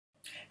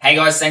Hey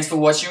guys, thanks for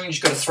watching. We've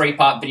just got a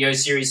three-part video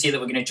series here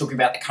that we're going to talk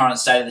about the current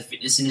state of the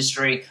fitness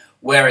industry,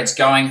 where it's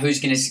going, who's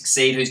going to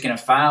succeed, who's going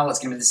to fail. It's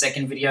going to be the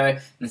second video.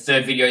 And the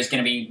third video is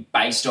going to be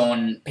based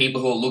on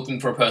people who are looking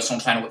for a personal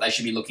trainer, what they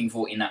should be looking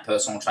for in that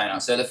personal trainer.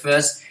 So the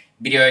first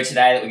video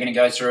today that we're going to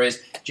go through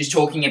is just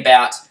talking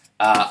about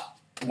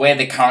where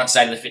the current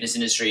state of the fitness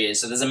industry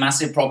is. So there's a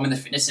massive problem in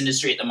the fitness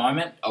industry at the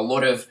moment. A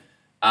lot of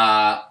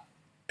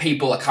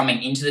people are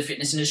coming into the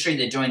fitness industry.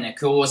 They're doing their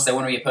course. They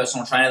want to be a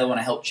personal trainer. They want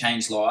to help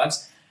change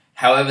lives.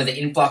 However, the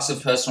influx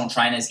of personal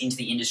trainers into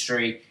the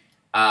industry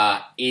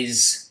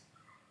is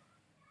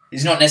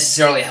not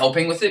necessarily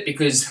helping with it,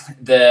 because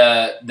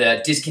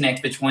the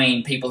disconnect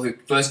between people who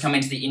first come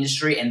into the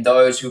industry and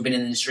those who have been in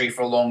the industry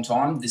for a long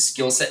time, the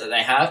skill set that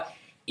they have,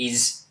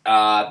 is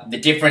the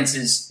difference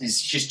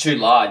is just too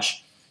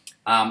large.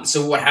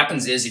 So what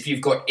happens is, if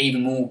you've got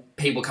even more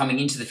people coming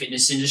into the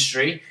fitness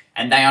industry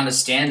and they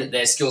understand that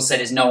their skill set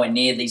is nowhere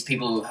near these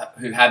people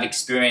who have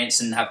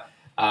experience and have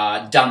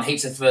done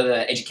heaps of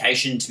further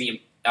education to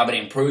be able to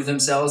improve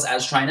themselves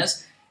as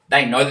trainers,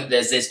 they know that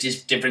there's this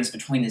difference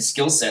between the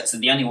skill sets. So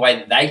the only way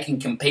that they can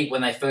compete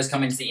when they first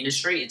come into the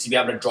industry is to be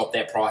able to drop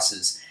their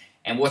prices.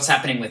 And what's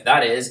happening with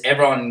that is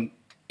everyone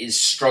is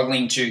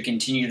struggling to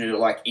continue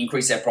to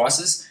increase their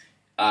prices.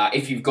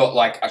 If you've got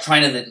a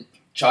trainer that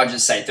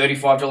charges, say,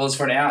 $35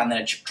 for an hour, and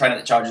then a trainer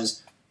that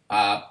charges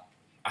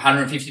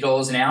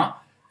 $150 an hour,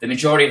 the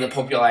majority of the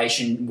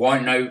population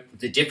won't know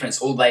the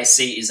difference. All they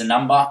see is a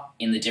number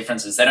in the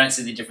differences. They don't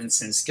see the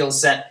difference in skill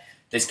set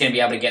that's going to be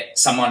able to get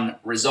someone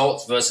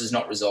results versus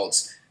not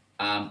results.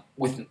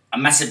 With a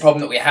massive problem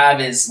that we have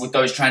is with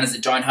those trainers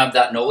that don't have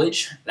that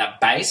knowledge,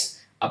 that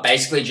base, are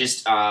basically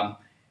just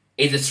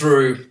either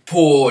through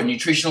poor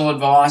nutritional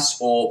advice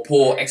or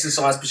poor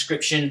exercise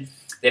prescription.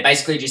 They're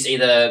basically just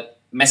either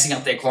messing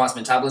up their clients'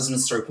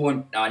 metabolisms through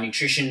poor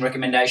nutrition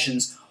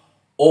recommendations,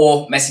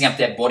 or messing up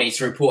their body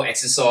through poor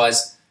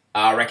exercise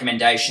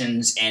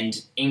recommendations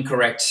and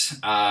incorrect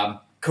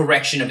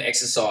correction of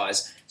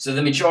exercise. So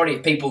the majority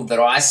of people that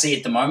I see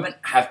at the moment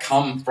have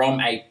come from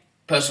a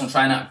personal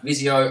trainer,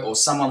 physio, or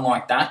someone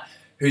like that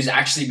who's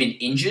actually been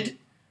injured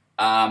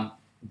by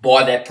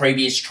their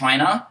previous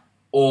trainer,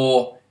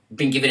 or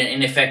been given an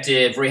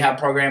ineffective rehab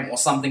program or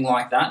something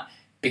like that,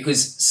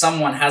 because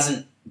someone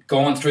hasn't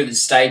gone through the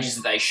stages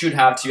that they should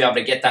have to be able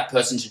to get that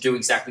person to do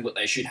exactly what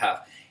they should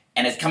have.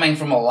 And it's coming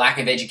from a lack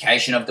of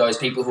education of those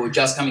people who are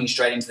just coming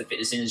straight into the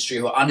fitness industry,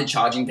 who are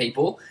undercharging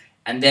people,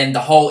 and then the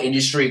whole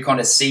industry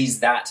kind of sees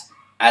that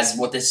as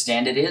what the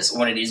standard is,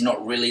 when it is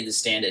not really the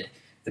standard.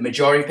 The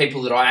majority of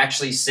people that I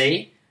actually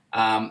see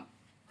come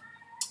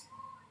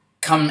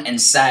and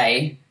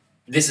say,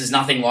 this is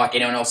nothing like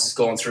anyone else has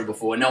gone through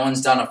before. No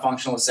one's done a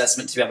functional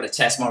assessment to be able to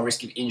test my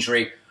risk of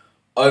injury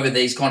over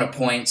these kind of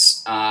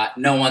points.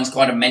 No one's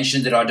kind of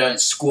mentioned that I don't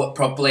squat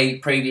properly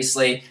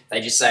previously.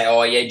 They just say,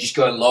 oh yeah, just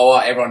go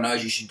lower. Everyone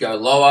knows you should go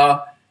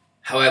lower.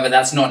 However,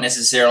 that's not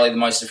necessarily the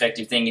most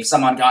effective thing. If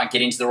someone can't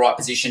get into the right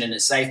position and a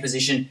safe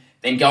position,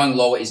 then going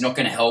lower is not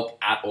going to help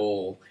at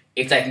all.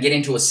 If they can get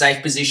into a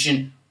safe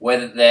position,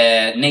 whether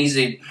their knees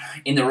are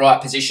in the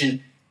right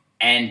position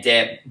and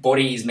their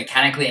body is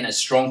mechanically in a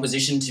strong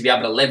position to be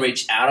able to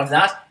leverage out of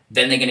that,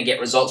 then they're going to get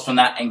results from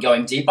that and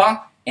going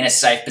deeper in a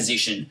safe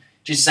position.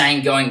 Just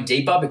saying going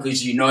deeper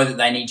because you know that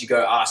they need to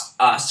go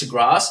ass to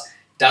grass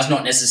does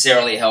not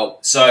necessarily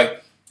help. So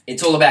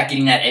it's all about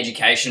getting that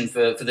education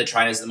for the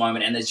trainers at the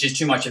moment, and there's just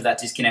too much of that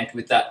disconnect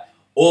with that.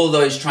 All of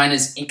those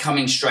trainers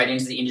coming straight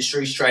into the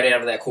industry, straight out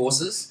of their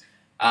courses,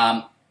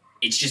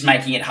 it's just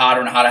making it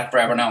harder and harder for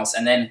everyone else.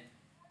 And then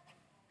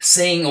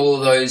seeing all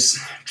of those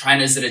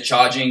trainers that are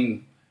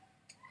charging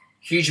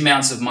huge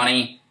amounts of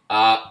money,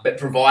 but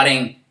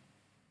providing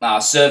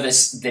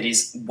service that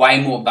is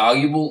way more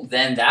valuable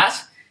than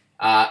that,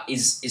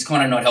 is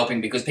kind of not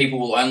helping, because people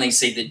will only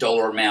see the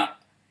dollar amount.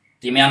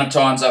 The amount of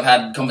times I've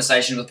had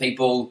conversations with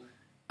people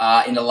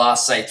in the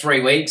last, say, 3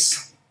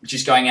 weeks,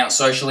 just going out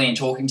socially and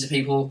talking to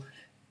people,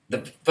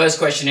 the first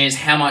question is,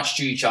 how much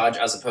do you charge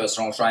as a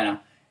personal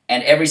trainer?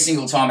 And every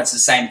single time it's the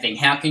same thing.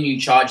 How can you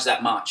charge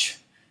that much?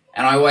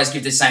 And I always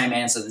give the same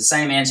answer. The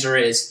same answer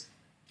is,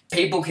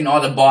 people can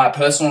either buy a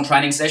personal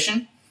training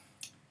session,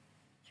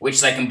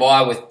 which they can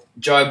buy with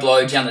Joe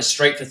Blow down the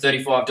street for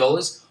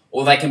 $35,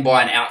 or they can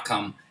buy an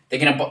outcome.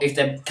 If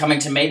they're coming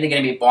to me, they're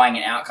going to be buying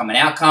an outcome. An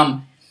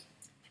outcome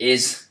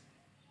is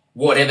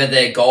whatever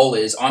their goal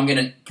is. I'm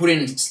going to put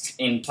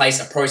in place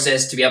a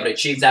process to be able to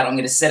achieve that. I'm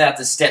going to set out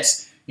the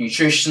steps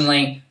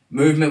nutritionally,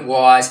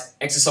 movement-wise,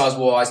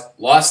 exercise-wise,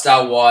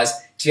 lifestyle-wise,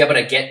 to be able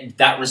to get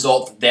that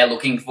result that they're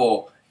looking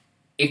for.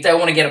 If they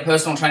want to get a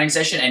personal training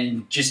session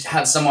and just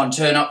have someone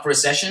turn up for a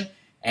session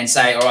and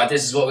say, all right,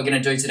 this is what we're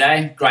going to do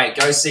today, great,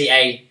 go see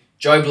a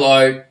Joe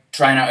Blow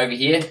trainer over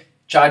here,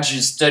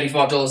 charges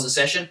 $35 a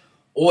session.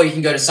 Or you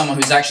can go to someone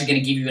who's actually going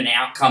to give you an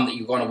outcome that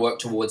you're going to work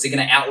towards. They're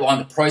going to outline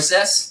the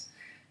process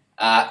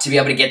to be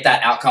able to get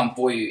that outcome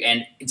for you.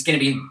 And it's going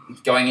to be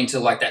going into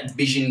that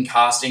vision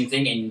casting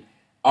thing, and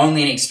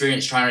only an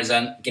experienced trainer is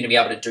going to be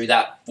able to do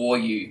that for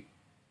you.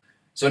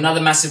 So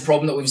another massive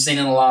problem that we've seen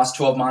in the last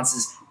 12 months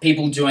is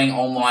people doing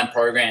online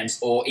programs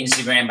or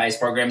Instagram-based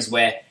programs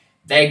where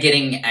they're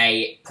getting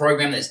a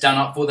program that's done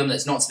up for them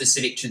that's not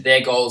specific to their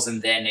goals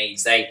and their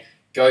needs. They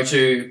go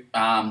to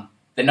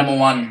the number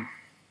one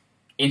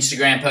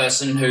Instagram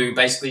person who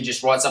basically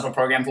just writes up a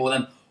program for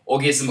them or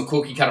gives them a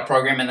cookie cutter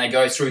program and they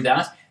go through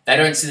that. They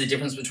don't see the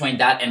difference between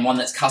that and one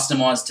that's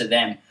customized to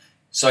them.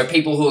 So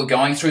people who are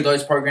going through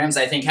those programs,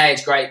 they think, hey,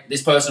 it's great.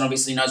 This person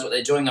obviously knows what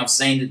they're doing. I've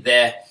seen that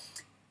their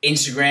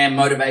Instagram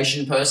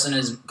motivation person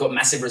has got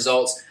massive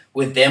results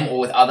with them or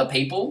with other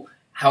people.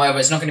 However,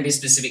 it's not going to be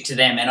specific to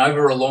them. And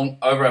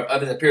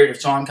over the period of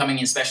time coming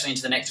in, especially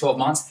into the next 12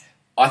 months,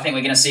 I think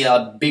we're going to see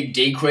a big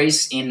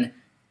decrease in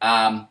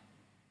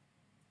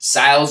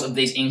sales of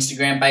these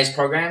Instagram-based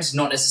programs,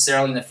 not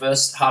necessarily in the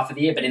first half of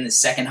the year, but in the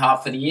second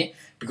half of the year,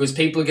 because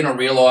people are going to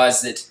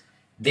realize that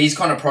these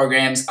kind of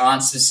programs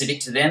aren't specific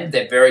to them.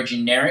 They're very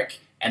generic,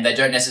 and they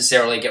don't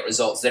necessarily get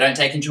results. They don't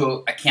take into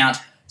account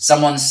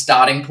someone's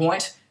starting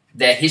point,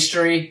 their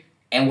history,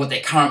 and what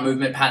their current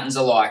movement patterns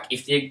are like.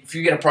 If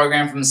you get a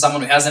program from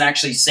someone who hasn't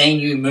actually seen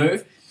you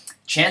move,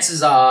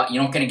 chances are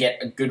you're not going to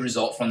get a good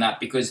result from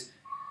that, because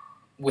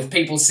with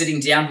people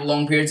sitting down for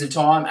long periods of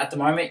time at the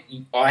moment,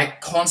 I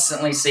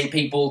constantly see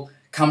people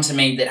come to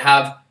me that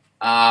have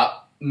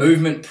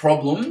movement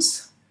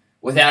problems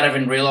without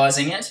even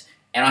realizing it,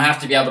 and I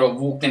have to be able to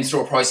walk them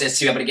through a process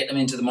to be able to get them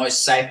into the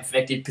most safe,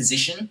 effective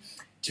position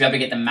to be able to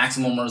get the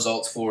maximum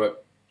results for it.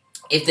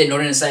 If they're not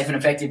in a safe and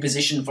effective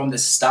position from the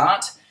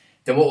start,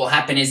 then what will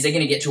happen is they're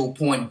going to get to a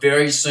point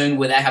very soon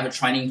where they have a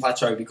training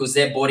plateau because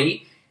their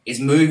body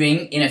is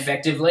moving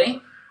ineffectively,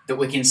 that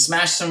we can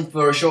smash them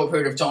for a short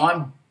period of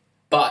time,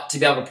 but to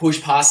be able to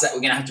push past that,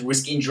 we're going to have to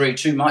risk injury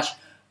too much.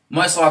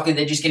 Most likely,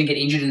 they're just going to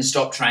get injured and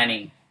stop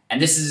training.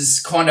 And this is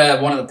kind of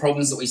one of the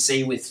problems that we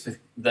see with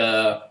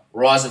the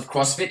rise of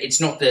CrossFit. It's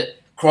not that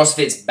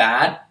CrossFit's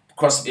bad.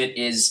 CrossFit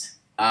is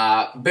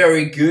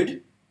very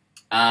good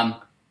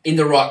in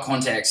the right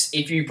context.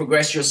 If you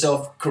progress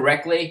yourself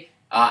correctly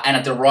and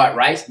at the right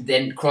rate,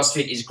 then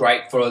CrossFit is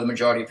great for the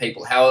majority of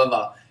people.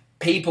 However,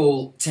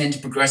 people tend to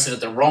progress it at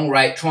the wrong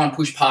rate, try and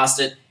push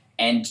past it,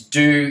 and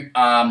do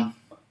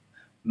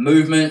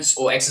movements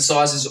or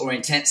exercises or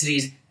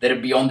intensities that are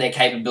beyond their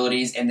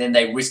capabilities, and then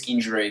they risk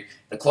injury.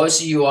 The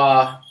closer you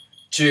are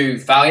to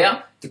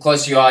failure, the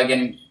closer you are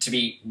going to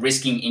be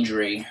risking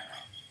injury.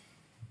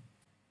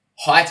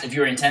 Height of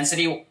your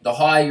intensity, the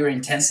higher your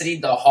intensity,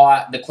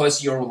 the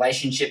closer your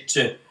relationship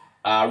to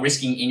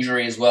risking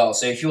injury as well.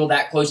 So if you're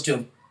that close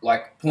to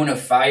like point of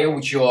failure,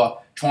 which you're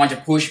trying to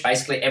push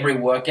basically every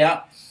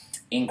workout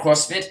in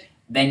CrossFit,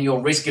 then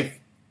your risk of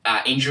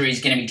injury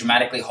is going to be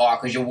dramatically higher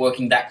because you're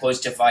working that close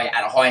to failure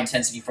at a high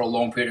intensity for a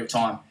long period of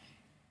time.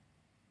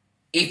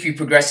 If you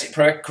progress it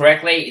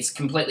correctly, it's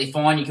completely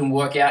fine. You can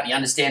work out, you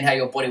understand how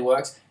your body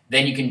works,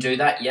 then you can do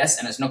that, yes,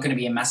 and it's not going to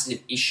be a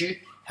massive issue.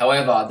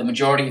 However, the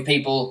majority of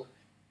people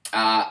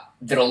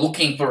that are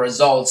looking for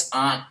results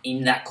aren't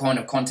in that kind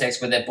of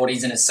context where their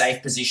body's in a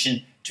safe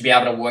position to be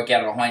able to work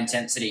out at a high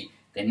intensity.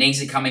 Their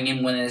knees are coming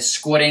in when they're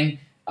squatting,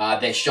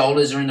 their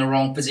shoulders are in the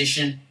wrong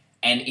position,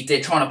 and if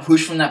they're trying to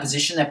push from that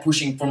position, they're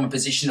pushing from a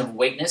position of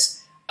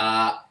weakness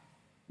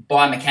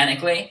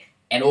biomechanically,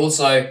 and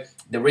also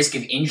the risk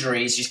of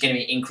injury is just going to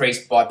be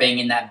increased by being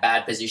in that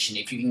bad position.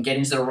 If you can get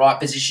into the right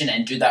position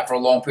and do that for a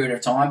long period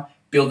of time,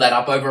 build that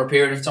up over a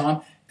period of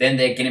time, then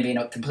they're going to be in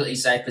a completely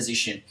safe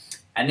position.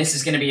 And this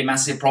is going to be a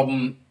massive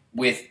problem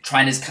with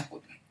trainers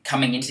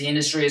coming into the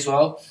industry as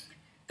well.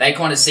 They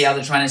kind of see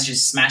other trainers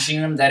just smashing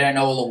them. They don't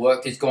know all the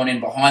work that's gone in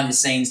behind the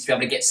scenes to be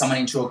able to get someone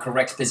into a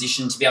correct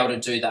position to be able to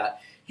do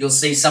that. You'll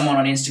see someone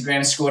on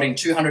Instagram squatting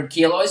 200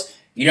 kilos.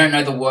 You don't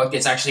know the work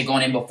that's actually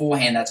gone in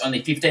beforehand. That's only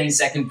a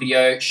 15-second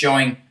video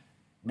showing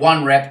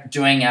one rep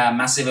doing a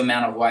massive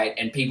amount of weight,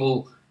 and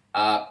people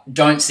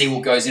don't see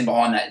what goes in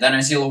behind that. They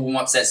don't see all the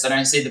warm-up sets. They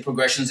don't see the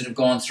progressions that have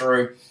gone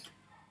through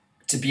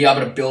to be able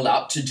to build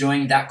up to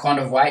doing that kind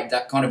of weight,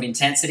 that kind of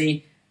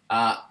intensity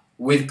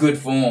with good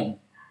form,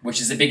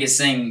 which is the biggest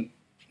thing,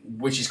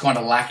 which is kind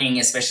of lacking,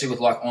 especially with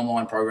like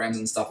online programs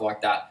and stuff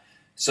like that.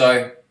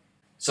 So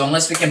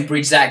unless we can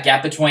bridge that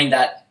gap between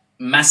that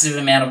massive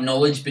amount of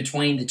knowledge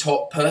between the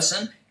top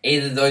person,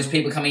 either those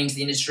people coming into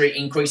the industry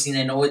increasing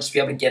their knowledge to be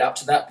able to get up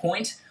to that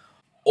point,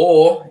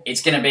 or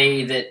it's going to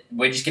be that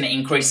we're just going to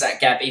increase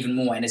that gap even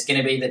more, and it's going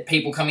to be that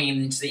people coming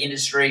into the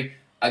industry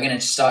are going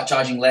to start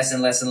charging less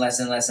and less and less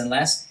and less and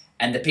less,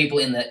 and the people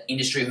in the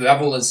industry who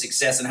have all the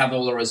success and have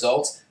all the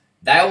results,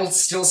 they will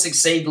still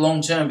succeed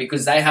long term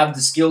because they have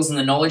the skills and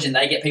the knowledge and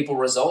they get people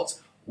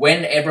results.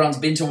 When everyone's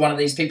been to one of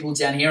these people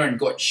down here and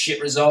got shit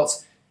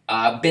results,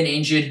 been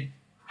injured,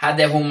 had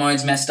their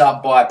hormones messed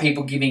up by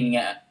people giving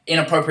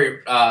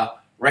inappropriate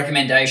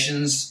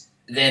recommendations,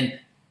 then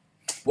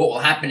what will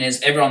happen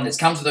is everyone that's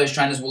come to those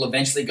trainers will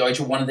eventually go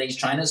to one of these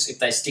trainers if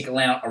they stick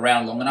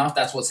around long enough.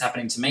 That's what's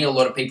happening to me. A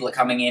lot of people are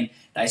coming in,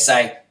 they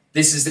say,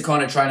 this is the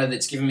kind of trainer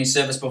that's given me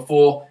service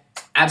before.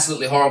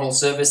 Absolutely horrible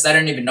service. They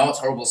don't even know it's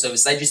horrible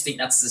service. They just think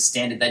that's the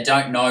standard. They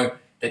don't know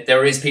that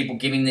there is people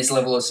giving this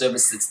level of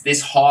service that's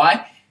this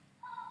high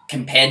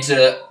compared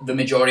to the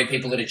majority of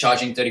people that are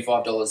charging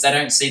 $35. They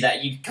don't see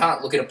that. You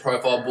can't look at a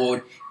profile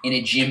board in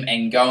a gym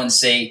and go and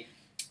see,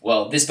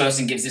 well, this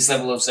person gives this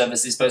level of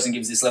service, this person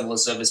gives this level of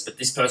service, but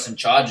this person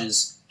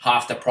charges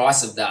half the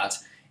price of that,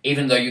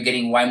 even though you're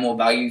getting way more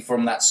value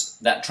from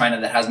that trainer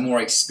that has more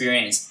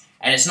experience.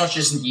 And it's not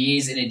just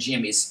years in a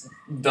gym, it's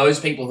those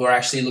people who are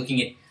actually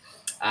looking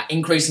at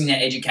increasing their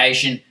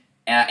education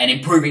and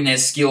improving their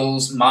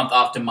skills month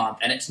after month.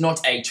 And it's not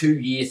a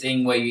 2-year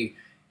thing where you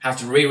have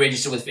to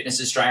re-register with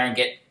Fitness Australia and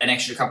get an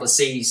extra couple of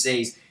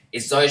CECs.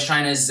 It's those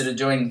trainers that are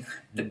doing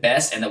the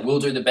best and that will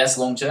do the best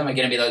long term are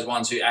going to be those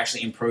ones who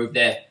actually improve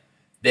their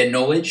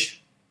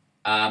knowledge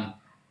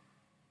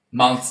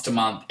month to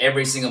month.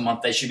 Every single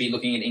month they should be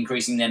looking at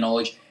increasing their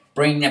knowledge,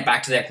 bringing that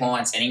back to their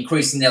clients and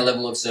increasing their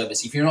level of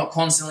service. If you're not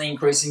constantly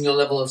increasing your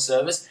level of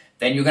service,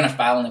 then you're going to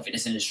fail in the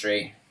fitness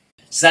industry.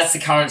 So that's the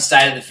current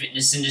state of the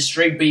fitness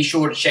industry. Be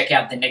sure to check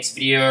out the next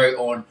video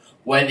on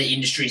where the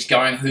industry is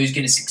going, who's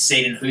going to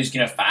succeed and who's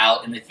going to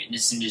fail in the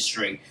fitness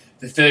industry.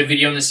 The third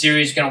video in the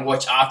series you're going to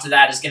watch after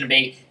that is going to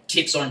be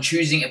tips on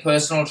choosing a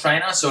personal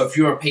trainer. So if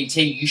you're a PT,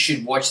 you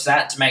should watch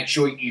that to make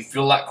sure you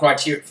fulfill that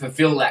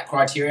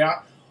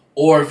criteria.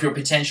 Or if you're a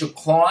potential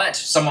client,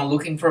 someone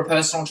looking for a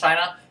personal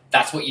trainer,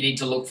 that's what you need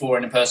to look for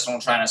in a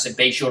personal trainer. So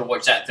be sure to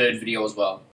watch that third video as well.